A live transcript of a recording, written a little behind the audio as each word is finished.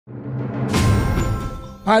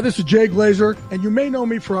Hi, this is Jay Glazer, and you may know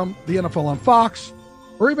me from the NFL on Fox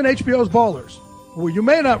or even HBO's Ballers. What you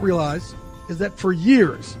may not realize is that for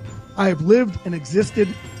years, I have lived and existed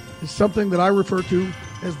in something that I refer to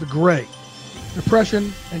as the gray.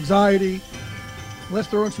 Depression, anxiety. Let's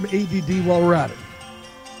throw in some ADD while we're at it.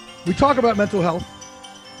 We talk about mental health,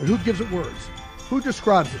 but who gives it words? Who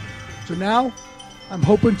describes it? So now, I'm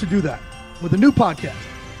hoping to do that with a new podcast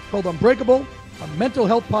called Unbreakable, a mental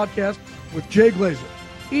health podcast with Jay Glazer.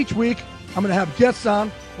 Each week, I'm going to have guests on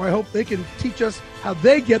where I hope they can teach us how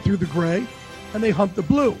they get through the gray and they hunt the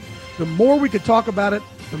blue. The more we can talk about it,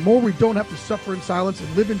 the more we don't have to suffer in silence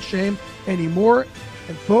and live in shame anymore.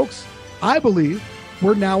 And folks, I believe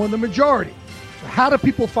we're now in the majority. So how do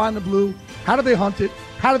people find the blue? How do they hunt it?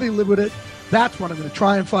 How do they live with it? That's what I'm going to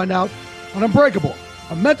try and find out on Unbreakable,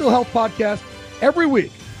 a mental health podcast every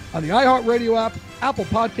week on the iHeartRadio app, Apple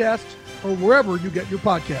Podcasts, or wherever you get your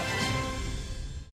podcasts.